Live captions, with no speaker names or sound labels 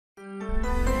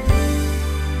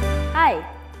Hi,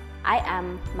 I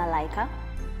am Malaika.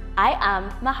 I am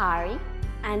Mahari.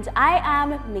 And I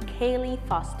am Michaeli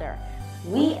Foster.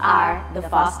 We are the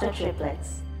Foster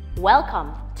Triplets.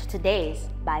 Welcome to today's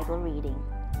Bible reading.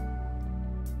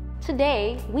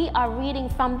 Today, we are reading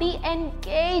from the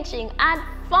engaging and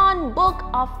fun book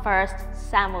of 1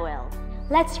 Samuel.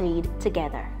 Let's read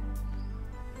together.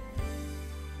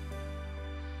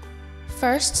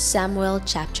 1 Samuel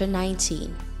chapter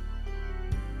 19.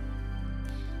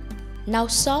 Now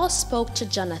Saul spoke to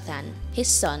Jonathan, his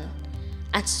son,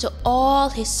 and to all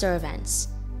his servants,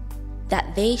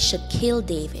 that they should kill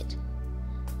David.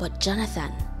 But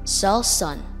Jonathan, Saul's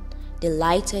son,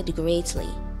 delighted greatly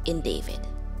in David.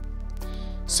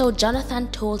 So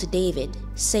Jonathan told David,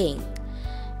 saying,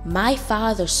 My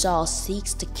father Saul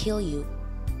seeks to kill you.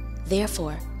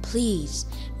 Therefore, please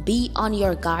be on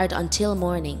your guard until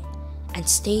morning, and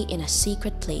stay in a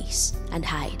secret place and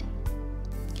hide.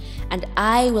 And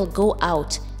I will go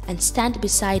out and stand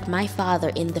beside my father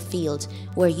in the field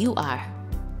where you are,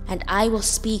 and I will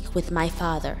speak with my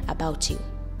father about you.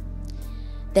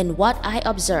 Then what I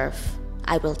observe,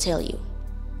 I will tell you.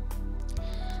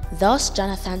 Thus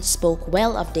Jonathan spoke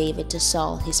well of David to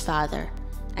Saul his father,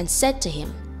 and said to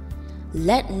him,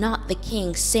 Let not the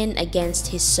king sin against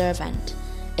his servant,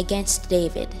 against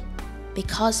David,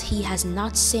 because he has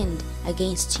not sinned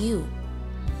against you,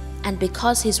 and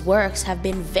because his works have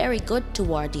been very good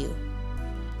toward you.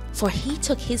 For he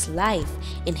took his life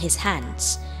in his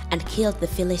hands and killed the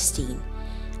Philistine,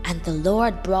 and the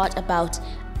Lord brought about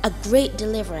a great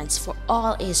deliverance for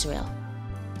all Israel.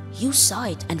 You saw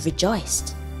it and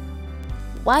rejoiced.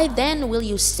 Why then will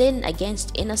you sin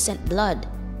against innocent blood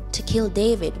to kill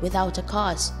David without a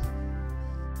cause?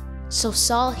 So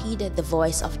Saul heeded the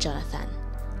voice of Jonathan,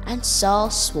 and Saul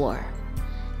swore,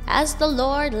 As the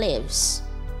Lord lives,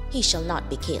 he shall not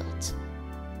be killed.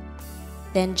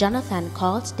 Then Jonathan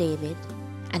called David,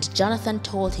 and Jonathan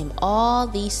told him all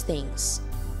these things.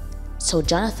 So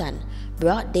Jonathan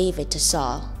brought David to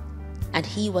Saul, and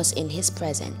he was in his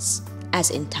presence, as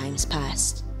in times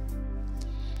past.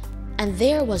 And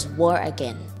there was war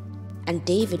again, and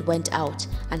David went out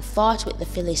and fought with the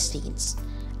Philistines,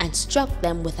 and struck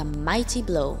them with a mighty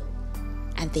blow,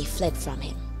 and they fled from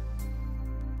him.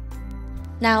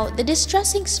 Now the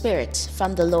distressing spirit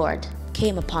from the Lord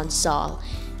came upon Saul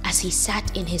as he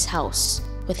sat in his house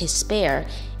with his spear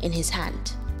in his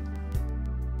hand.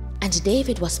 And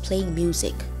David was playing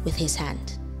music with his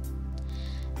hand.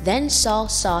 Then Saul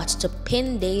sought to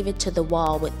pin David to the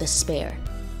wall with the spear,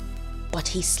 but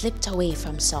he slipped away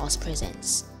from Saul's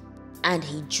presence, and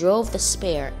he drove the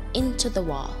spear into the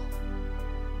wall.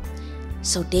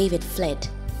 So David fled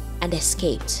and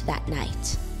escaped that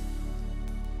night.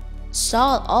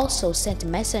 Saul also sent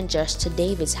messengers to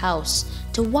David's house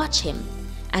to watch him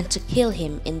and to kill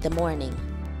him in the morning.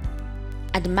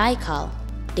 And Michal,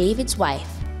 David's wife,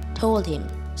 told him,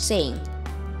 saying,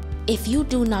 If you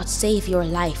do not save your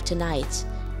life tonight,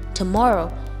 tomorrow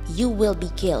you will be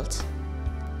killed.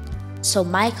 So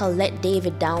Michal let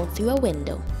David down through a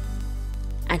window,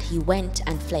 and he went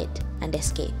and fled and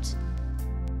escaped.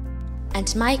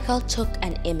 And Michal took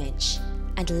an image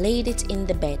and laid it in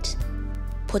the bed,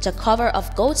 put a cover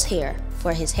of goat's hair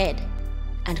for his head,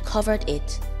 and covered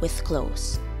it with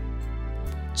clothes.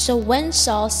 So when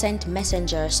Saul sent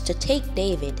messengers to take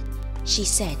David, she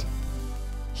said,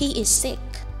 He is sick.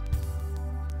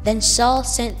 Then Saul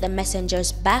sent the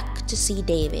messengers back to see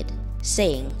David,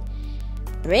 saying,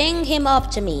 Bring him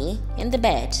up to me in the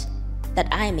bed, that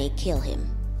I may kill him.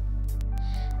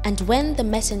 And when the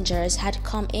messengers had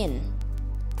come in,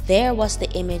 there was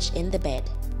the image in the bed,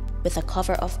 with a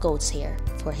cover of goat's hair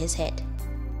for his head.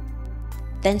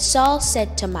 Then Saul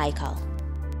said to Michal,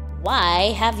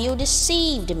 Why have you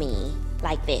deceived me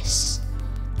like this,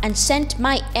 and sent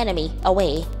my enemy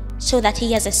away, so that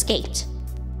he has escaped?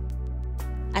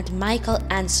 And Michal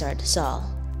answered Saul,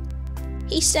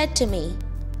 He said to me,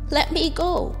 Let me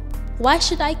go. Why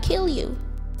should I kill you?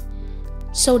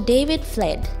 So David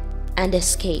fled and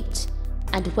escaped,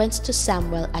 and went to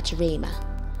Samuel at Ramah,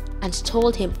 and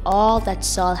told him all that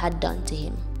Saul had done to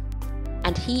him.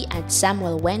 And he and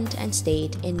Samuel went and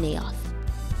stayed in Naioth.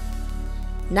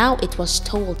 Now it was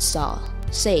told Saul,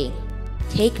 saying,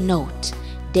 Take note,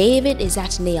 David is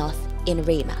at Naioth in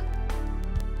Ramah.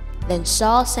 Then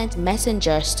Saul sent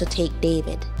messengers to take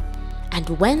David. And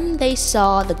when they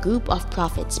saw the group of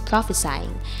prophets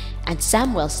prophesying, and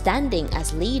Samuel standing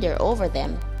as leader over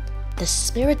them, the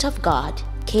Spirit of God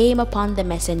came upon the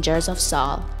messengers of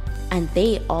Saul, and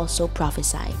they also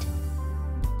prophesied.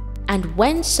 And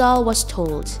when Saul was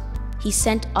told, he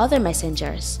sent other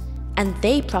messengers, and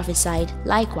they prophesied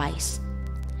likewise.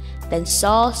 Then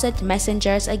Saul sent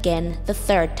messengers again the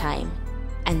third time,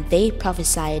 and they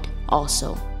prophesied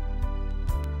also.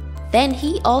 Then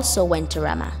he also went to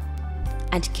Ramah,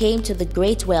 and came to the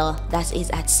great well that is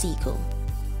at Seku.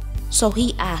 So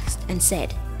he asked and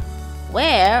said,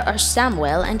 Where are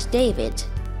Samuel and David?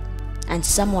 And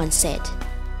someone said,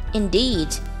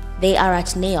 Indeed, they are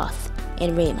at Naioth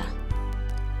in Ramah.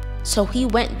 So he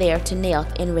went there to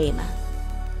Naioth in Ramah.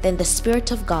 Then the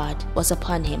Spirit of God was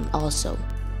upon him also,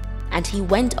 and he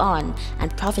went on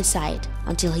and prophesied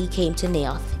until he came to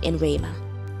Naioth in Ramah.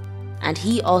 And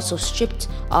he also stripped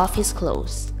off his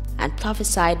clothes, and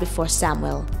prophesied before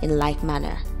Samuel in like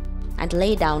manner, and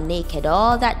lay down naked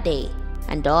all that day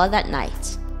and all that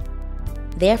night.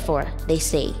 Therefore they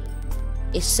say,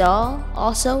 Is Saul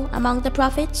also among the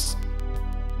prophets?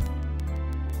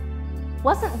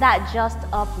 Wasn't that just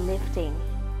uplifting?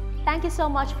 Thank you so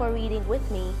much for reading with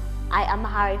me. I am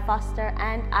Harry Foster,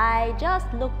 and I just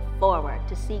look forward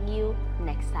to seeing you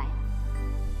next time.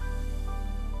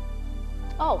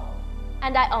 Oh,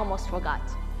 and I almost forgot.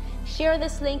 Share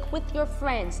this link with your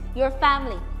friends, your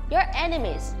family, your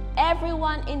enemies,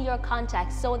 everyone in your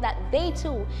contacts, so that they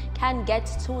too can get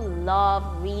to love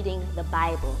reading the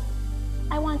Bible.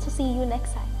 I want to see you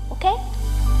next time, okay?